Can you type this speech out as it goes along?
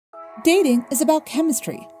Dating is about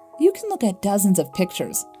chemistry. You can look at dozens of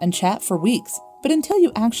pictures and chat for weeks, but until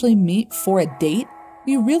you actually meet for a date,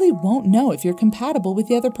 you really won't know if you're compatible with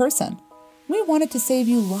the other person. We wanted to save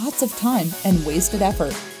you lots of time and wasted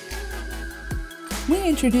effort. We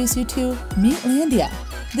introduce you to Meetlandia,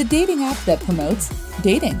 the dating app that promotes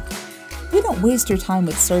dating. We don't waste your time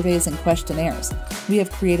with surveys and questionnaires. We have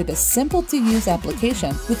created a simple-to-use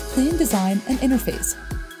application with clean design and interface.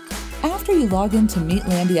 After you log into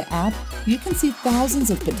Meetlandia app, you can see thousands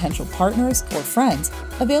of potential partners or friends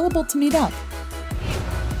available to meet up.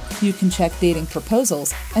 You can check dating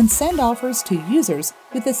proposals and send offers to users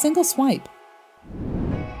with a single swipe.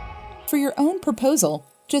 For your own proposal,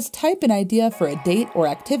 just type an idea for a date or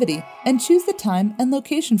activity and choose the time and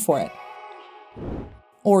location for it.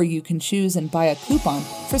 Or you can choose and buy a coupon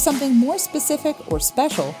for something more specific or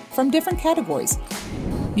special from different categories.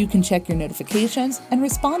 You can check your notifications and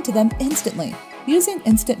respond to them instantly. Using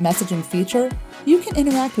instant messaging feature, you can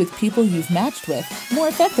interact with people you've matched with more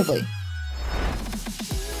effectively.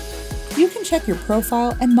 You can check your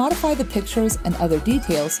profile and modify the pictures and other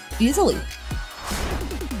details easily.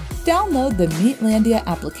 Download the Meetlandia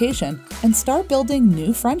application and start building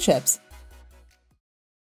new friendships.